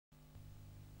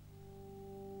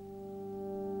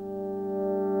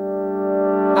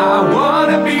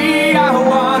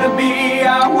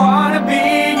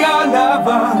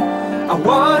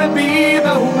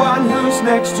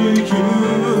next to you.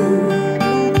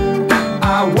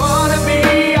 I wanna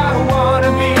be, I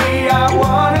wanna be, I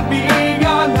wanna be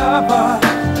your lover.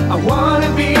 I wanna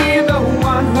be the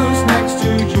one who's next to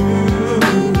you.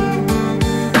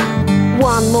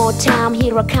 One more time,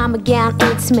 here I come again,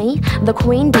 it's me, the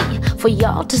queen bee, for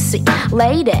y'all to see.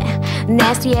 Lady,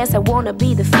 nasty as I wanna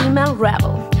be the female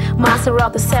rebel, master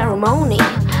of the ceremony,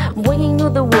 bringing you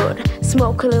the word,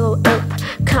 smoke a little earp,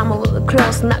 come a little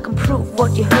close and I can prove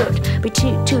what you heard. We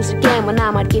choose a game when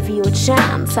I might give you a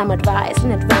chance. Some advice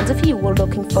in advance if you were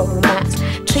looking for romance.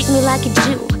 Treat me like a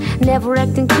Jew, never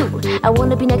acting cool. I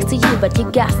wanna be next to you, but you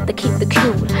got to keep the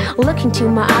cool. Look into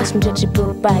my eyes and judge a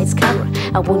book by its cover.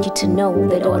 I want you to know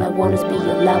that all I want is be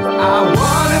your lover. I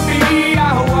wanna be,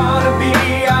 I wanna be,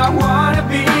 I wanna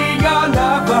be your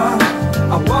lover.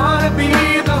 I wanna be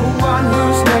the one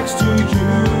who's next to you.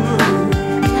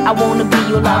 I wanna be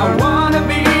your lover. I wanna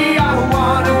be, I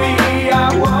wanna be, I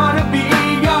wanna be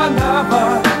your lover.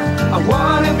 I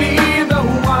wanna be the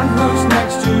one who's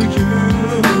next to you.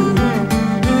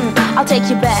 I'll take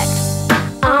you back.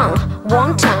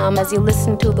 One time as you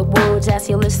listen to the words, as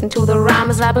you listen to the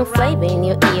rhymes, I've been flaving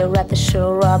your ear at the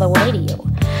shore or the radio.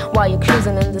 While you're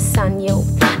cruising in the sun, yo,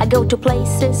 I go to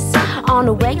places on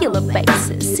a regular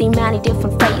basis, see many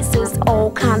different faces,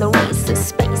 all kind of races,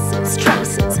 spaces,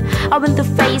 traces. I've been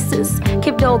through faces,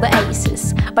 kept all the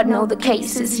aces, but know the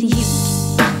case is you.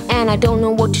 And I don't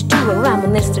know what to do around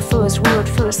when it's the first word,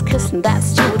 first kiss, and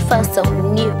that's you at first so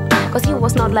new. Cause you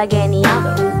was not like any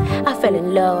other. I fell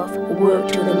in love, word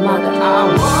to the mother. I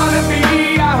wanna be,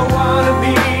 I wanna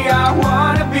be, I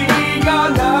wanna be your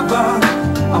lover.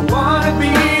 I wanna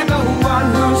be the one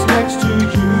who's next to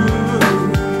you.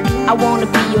 I wanna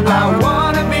be your lover. I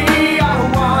wanna be, I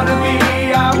wanna be,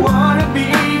 I wanna be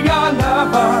your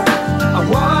lover. I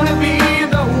wanna be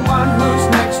the one who's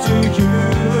next to you.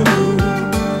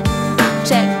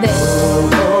 Check this.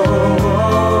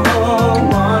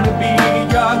 Wanna be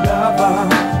your lover.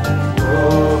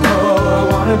 I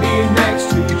wanna be next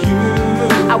to you.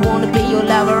 I wanna be your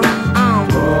lover.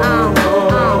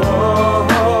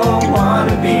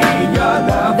 Wanna be your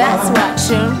lover. That's right,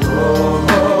 sure.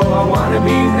 I wanna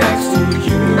be next to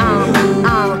you.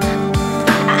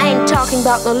 I ain't talking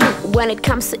about the loop when it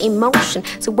comes to emotion.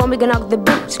 So when we gonna knock the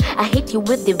boots, I hit you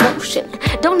with devotion.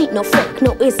 Don't need no fake,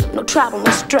 no ism, no trouble,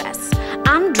 no stress.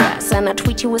 Undress and I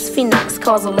treat you as finesse.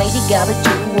 Cause a lady gotta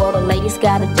do what a lady's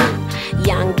gotta do.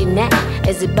 Young Deenay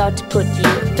is about to put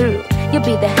you through. You'll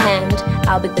be the hand,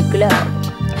 I'll be the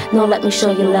glove. Now let me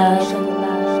show you love.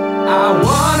 I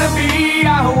wanna be, I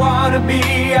wanna be,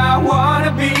 I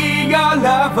wanna be your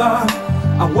lover.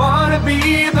 I wanna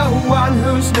be the one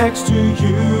who's next to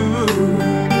you.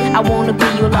 I wanna be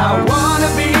your lover. I wanna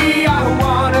be, I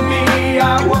wanna be,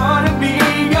 I wanna be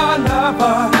your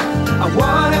lover. I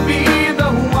wanna be